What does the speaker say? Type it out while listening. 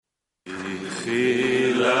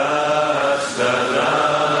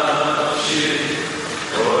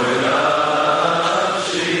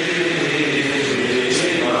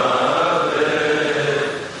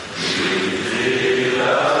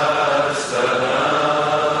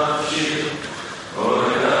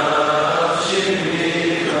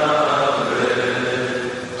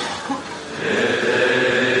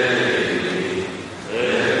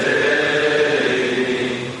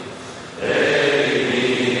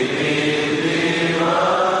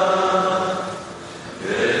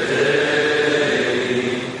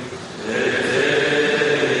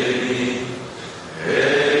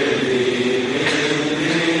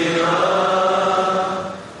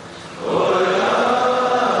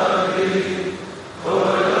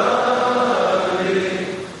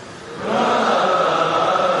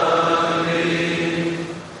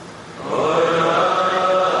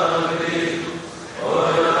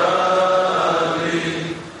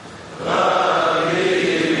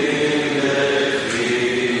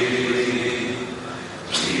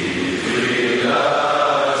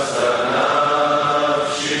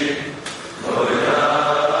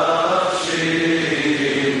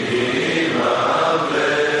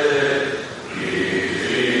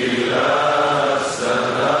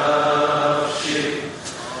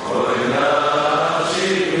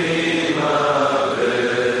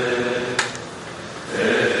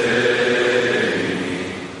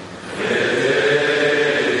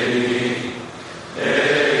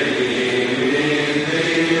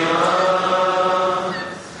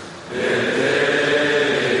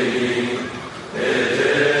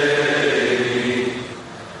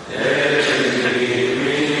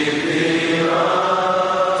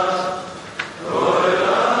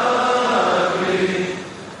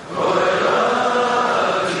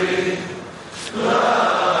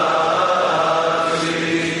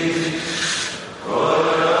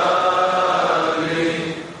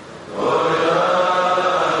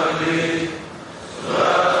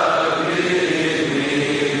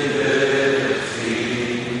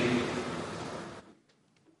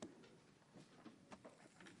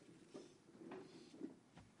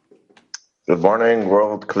Good morning,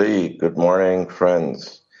 World Kli. Good morning,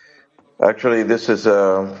 friends. Actually, this is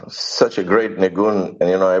such a great nigun,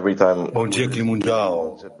 and every time. Bom dia, Kli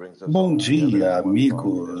Mundial. Bom dia,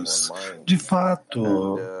 amigos. De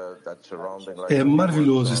fato, é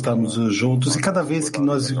maravilhoso estarmos juntos e cada vez que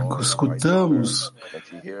nós escutamos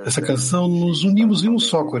essa canção, nos unimos em um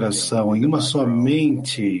só coração, em uma só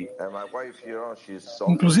mente.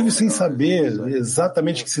 Inclusive sem saber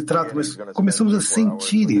exatamente o que se trata, mas começamos a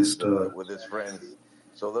sentir isto.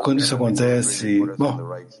 Quando isso acontece, bom,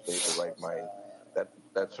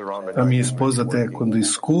 a minha esposa até quando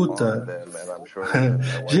escuta,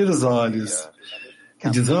 gira os olhos e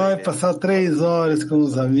diz, vai passar 3 horas com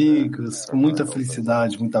os amigos, com muita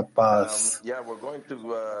felicidade, muita paz.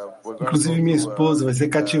 Inclusive minha esposa vai ser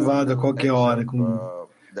cativada a qualquer hora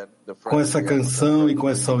com essa canção e com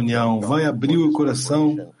essa união. Vai abrir o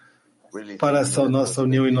coração para essa nossa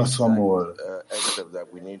união e nosso amor.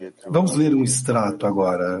 Vamos ler um extrato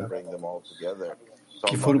agora,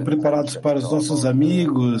 que foram preparados para os nossos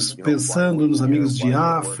amigos, pensando nos amigos de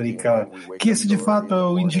África, que esse de fato é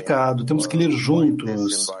o indicado, temos que ler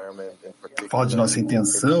juntos. Fala de nossa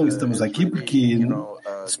intenção, estamos aqui porque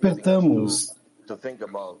despertamos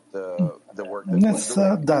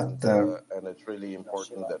nessa data.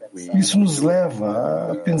 Isso nos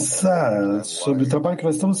leva a pensar sobre o trabalho que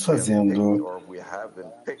nós estamos fazendo.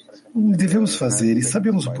 Devemos fazer e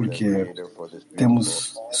sabemos o porquê.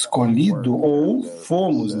 Temos escolhido ou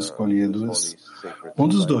fomos escolhidos, um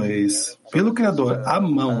dos dois, pelo Criador, à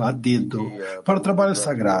mão, a dedo, para o trabalho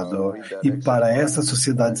sagrado e para essa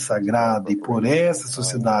sociedade sagrada e por essa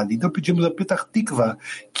sociedade. Então pedimos a Petach Tikva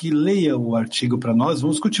que leia o artigo para nós.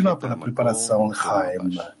 Vamos continuar pela preparação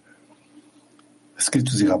L'chaim.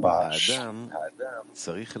 Escritos em Rabash.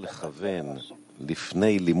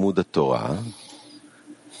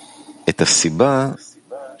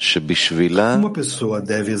 Uma pessoa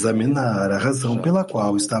deve examinar a razão pela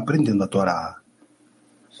qual está aprendendo a Torá,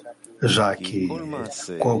 já que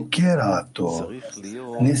qualquer ato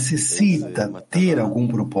necessita ter algum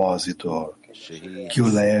propósito que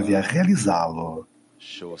o leve a realizá-lo.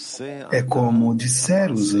 É como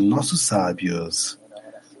disseram os nossos sábios,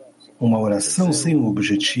 uma oração sem um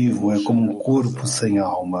objetivo é como um corpo sem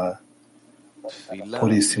alma.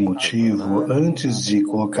 Por esse motivo, antes de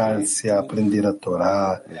colocar-se a aprender a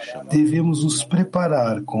Torá, devemos nos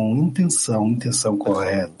preparar com intenção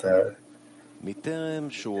correta.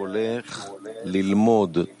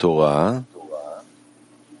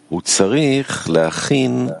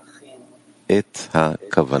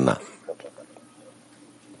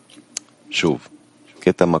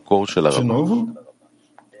 De novo,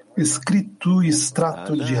 escrito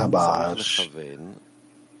extrato de Rabash.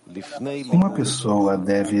 Uma pessoa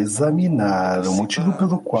deve examinar o motivo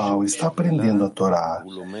pelo qual está aprendendo a Torá,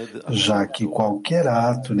 já que qualquer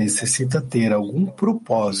ato necessita ter algum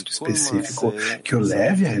propósito específico que o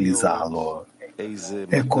leve a realizá-lo.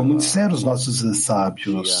 É como disseram os nossos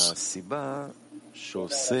sábios,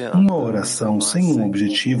 uma oração sem um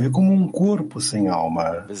objetivo é como um corpo sem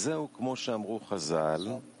alma.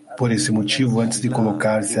 Por esse motivo, antes de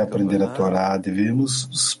colocar-se a aprender a Torá, devemos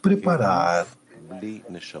nos preparar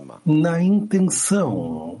na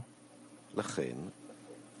intenção.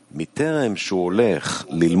 מטרם שהוא הולך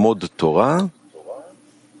ללמוד תורה,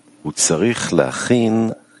 הוא צריך להכין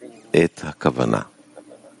את הכוונה.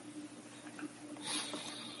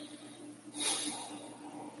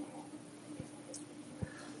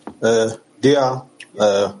 Dear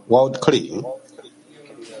World Kli,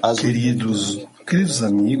 Queridos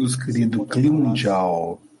amigos, querido Kli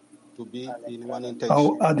Mundial,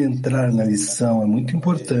 ao adentrar na lição, é muito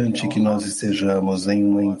importante que nós estejamos em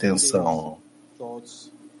uma intenção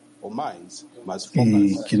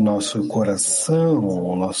e que nosso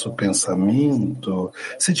coração, nosso pensamento,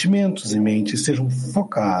 sentimentos e mente estejam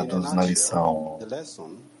focados na lição.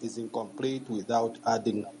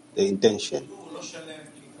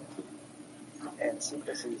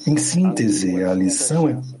 Em síntese, a lição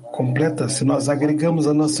é completa se nós agregamos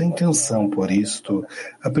a nossa intenção. Por isto,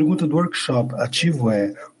 a pergunta do workshop ativo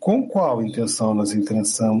é: com qual intenção nós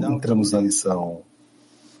entramos na lição?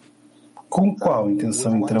 Com qual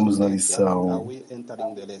intenção entramos na lição?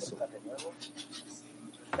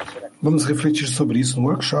 Vamos refletir sobre isso no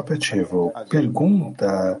workshop ativo.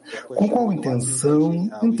 Pergunta: com qual intenção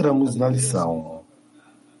entramos na lição?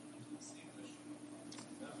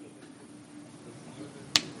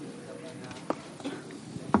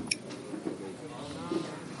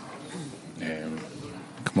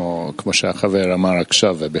 כמו שהחבר אמר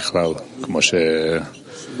עכשיו, ובכלל, כמו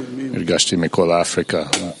שהרגשתי מכל אפריקה,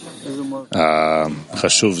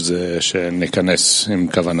 החשוב זה שניכנס עם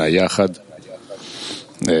כוונה יחד,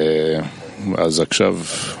 אז עכשיו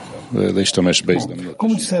להשתמש בהזדמנות.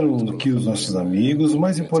 Como disseram aqui os nossos amigos, o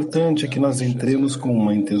mais importante é que nós entremos com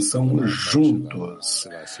uma intenção juntos.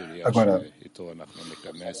 Agora,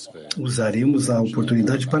 usaremos a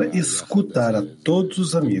oportunidade para escutar a todos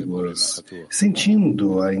os amigos,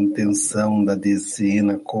 sentindo a intenção da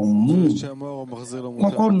dezena comum com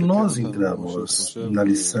a qual nós entramos na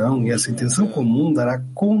lição, e essa intenção comum dará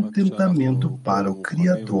contentamento para o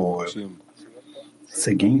Criador.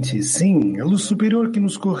 Seguinte, sim, a luz superior que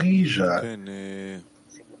nos corrija.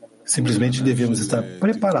 Simplesmente devemos estar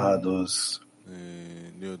preparados.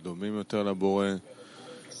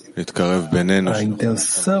 A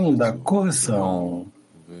intenção da correção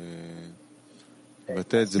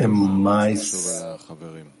é mais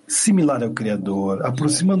similar ao Criador,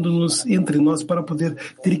 aproximando-nos entre nós para poder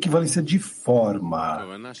ter equivalência de forma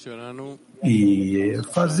e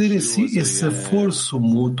fazer esse esforço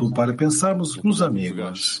mútuo para pensarmos nos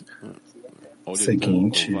amigos.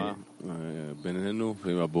 Seguinte,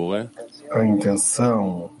 a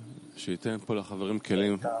intenção.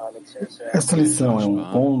 Esta lição é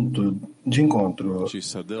um ponto de encontro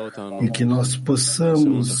e que nós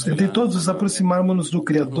possamos, entre todos, nos aproximarmos do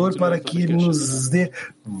Criador para que Ele nos dê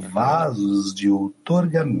vasos de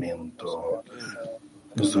outorgamento,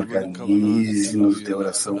 nos organize, nos dê a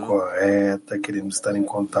oração correta, queremos estar em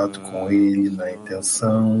contato com Ele na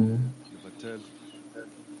intenção.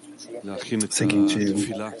 Seguinte,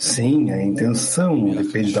 sim, a intenção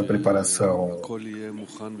depende da preparação.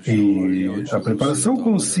 E a preparação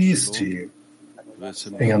consiste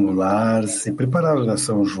em anular-se e preparar a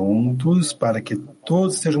oração juntos para que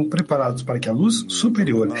todos estejam preparados para que a luz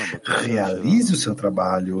superior realize o seu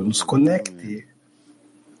trabalho, nos conecte.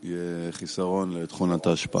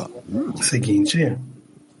 Seguinte.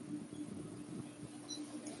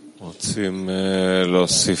 Bom,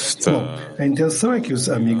 a intenção é que os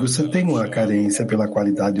amigos tenham a carência pela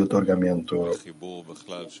qualidade de outorgamento.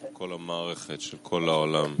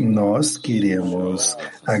 Nós queremos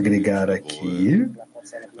agregar aqui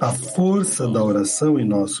a força da oração em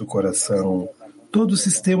nosso coração, todo o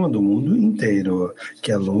sistema do mundo inteiro,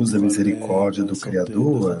 que a luz da misericórdia do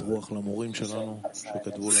Criador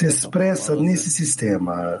se expressa nesse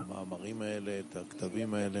sistema.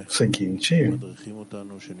 Seguinte,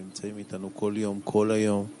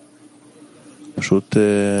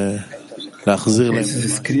 esses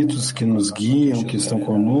escritos que nos guiam, que estão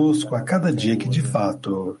conosco a cada dia, que de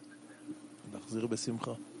fato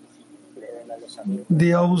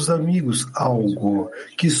Dê aos amigos algo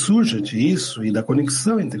que surja disso e da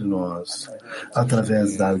conexão entre nós,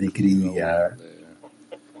 através da alegria.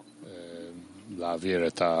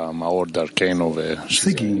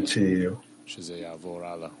 Seguinte,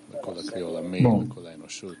 bom,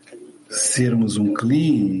 sermos um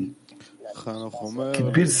Kli que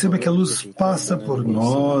perceba que a luz passa por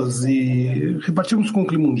nós e repartimos com o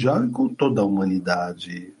Kli mundial e com toda a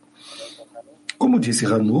humanidade. Como disse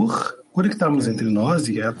Hanur, conectarmos entre nós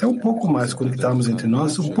e até um pouco mais, conectarmos entre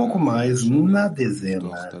nós um pouco mais na dezena.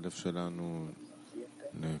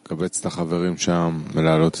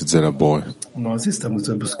 Nós estamos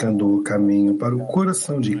buscando o caminho para o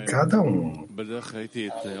coração de cada um,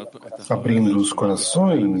 abrindo os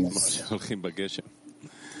corações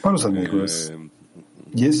para os amigos.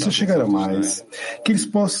 E esse chegará mais, que eles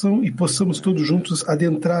possam e possamos todos juntos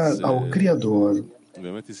adentrar ao Criador.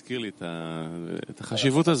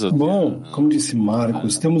 Bom, como disse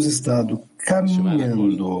Marcos, temos estado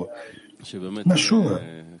caminhando na chuva.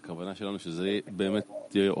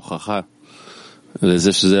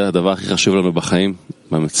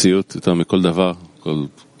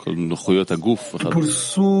 Por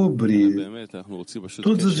sobre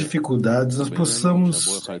todas as dificuldades, nós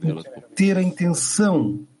possamos ter a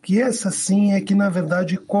intenção que essa sim é que na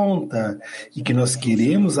verdade conta e que nós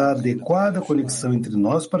queremos a adequada conexão entre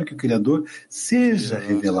nós para que o Criador seja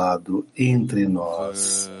revelado entre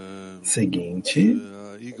nós. Seguinte,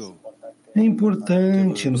 é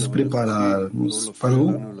importante nos prepararmos para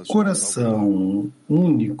o coração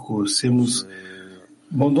único, sermos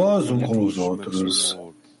bondosos uns com os outros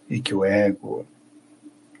e que o ego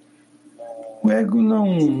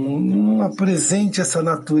não apresente essa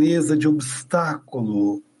natureza de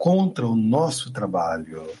obstáculo contra o nosso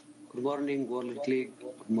trabalho.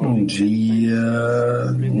 Bom dia,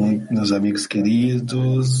 meus amigos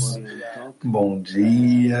queridos. Bom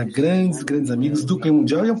dia, grandes amigos do Kli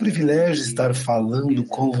Mundial. É um privilégio estar falando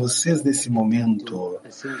com vocês nesse momento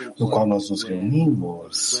no qual nós nos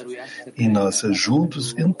reunimos e nós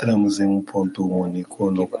juntos entramos em um ponto único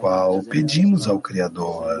no qual pedimos ao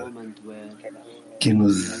Criador que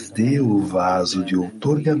nos dê o vaso de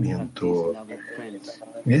outorgamento.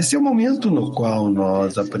 Esse é o momento no qual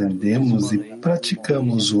nós aprendemos e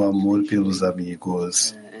praticamos o amor pelos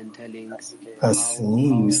amigos.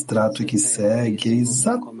 Assim, o extrato que segue é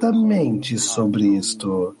exatamente sobre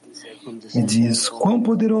isto. E diz quão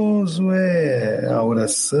poderoso é a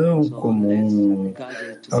oração comum,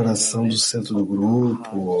 a oração do centro do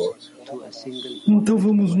grupo. Então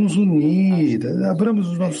vamos nos unir, abramos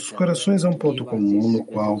os nossos corações a um ponto comum no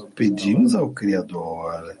qual pedimos ao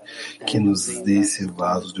Criador que nos dê esse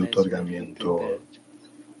vaso de outorgamento.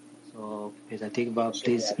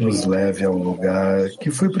 Nos leve ao lugar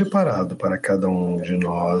que foi preparado para cada um de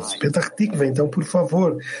nós. Petah Tikva, então, por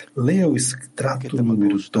favor, leia o extrato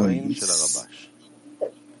número 2.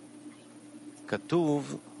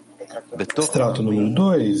 Extrato número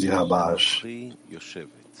 2 de Rabash.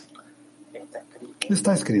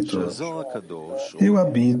 Está escrito: eu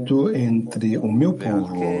habito entre o meu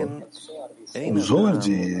povo. O Zohar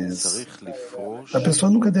diz: a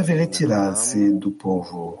pessoa nunca deve retirar-se do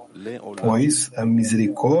povo, pois a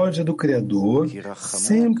misericórdia do Criador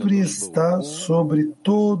sempre está sobre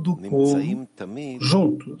todo o povo,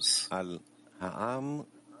 juntos.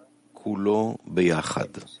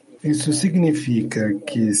 Isso significa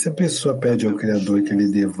que se a pessoa pede ao Criador que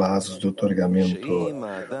lhe dê vasos de outorgamento,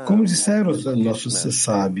 como disseram os nossos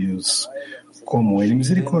sábios, como Ele é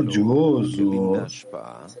misericordioso,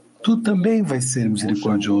 tu também vai ser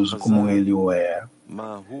misericordioso como Ele o é.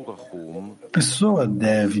 A pessoa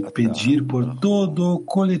deve pedir por todo o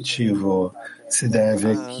coletivo. Se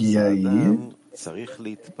deve aqui e aí.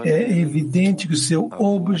 É evidente que o seu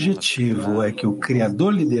objetivo é que o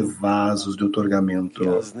Criador lhe dê vasos de outorgamento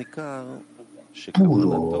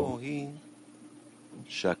puro.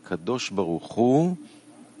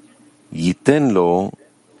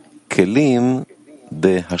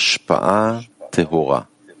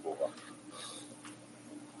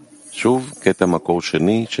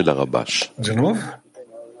 De novo?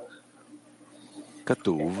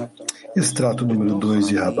 Extrato número 2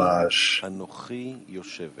 de Rabash.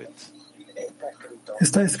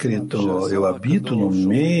 Está escrito: eu habito no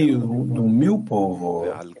meio do meu povo.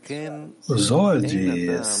 O Zohar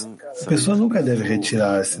diz: a pessoa nunca deve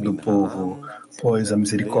retirar-se do povo, pois a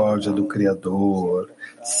misericórdia do Criador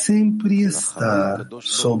sempre está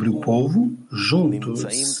sobre o povo juntos.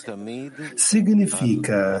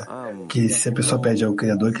 Significa que se a pessoa pede ao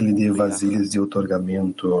Criador que lhe dê vasilhas de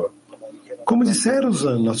outorgamento, Como disseram os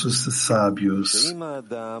nossos sábios,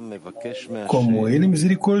 como ele é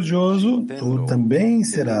misericordioso, tu também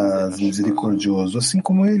serás misericordioso, assim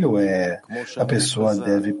como ele o é. A pessoa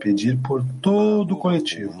deve pedir por todo o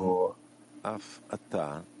coletivo.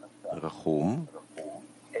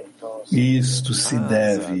 Isto se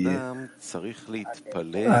deve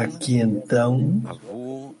aqui, então,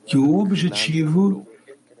 que o objetivo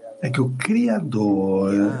é que o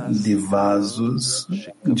Criador de vasos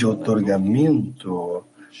de otorgamento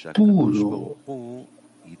puro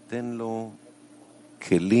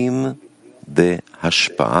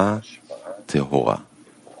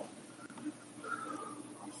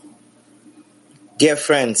Dear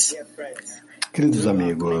friends, queridos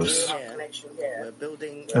amigos,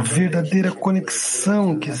 a verdadeira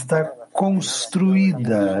conexão que está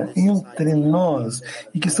construída entre nós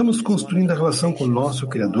e que estamos construindo a relação com o nosso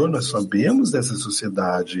Criador, nós sabemos dessa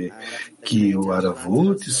sociedade que o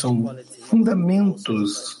Aravut são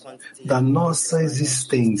fundamentos da nossa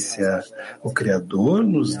existência. O Criador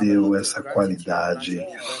nos deu essa qualidade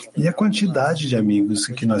e a quantidade de amigos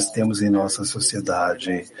que nós temos em nossa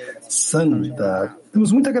sociedade santa.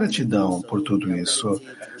 Temos muita gratidão por tudo isso.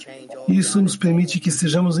 Isso nos permite que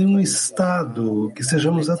sejamos em um estado, que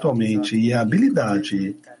sejamos atualmente, e a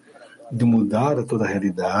habilidade de mudar a toda a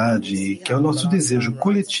realidade, que é o nosso desejo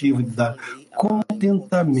coletivo de dar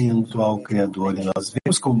contentamento ao Criador. E nós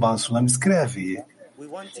vemos como Basulam escreve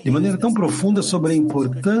de maneira tão profunda sobre a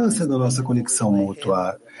importância da nossa conexão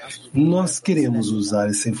mútua. Nós queremos usar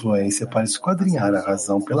essa influência para esquadrinhar a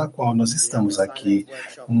razão pela qual nós estamos aqui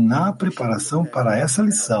na preparação para essa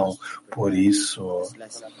lição. Por isso,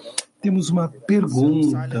 temos uma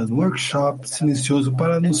pergunta no workshop silencioso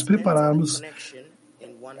para nos prepararmos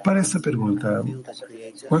para essa pergunta.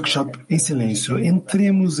 Workshop em silêncio.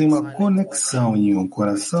 Entremos em uma conexão em um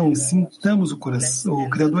coração e sintamos o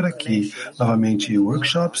Criador aqui. Novamente,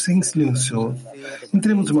 workshop em silêncio.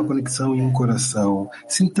 Entremos em uma conexão em um coração.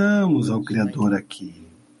 Sintamos ao Criador aqui.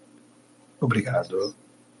 Obrigado.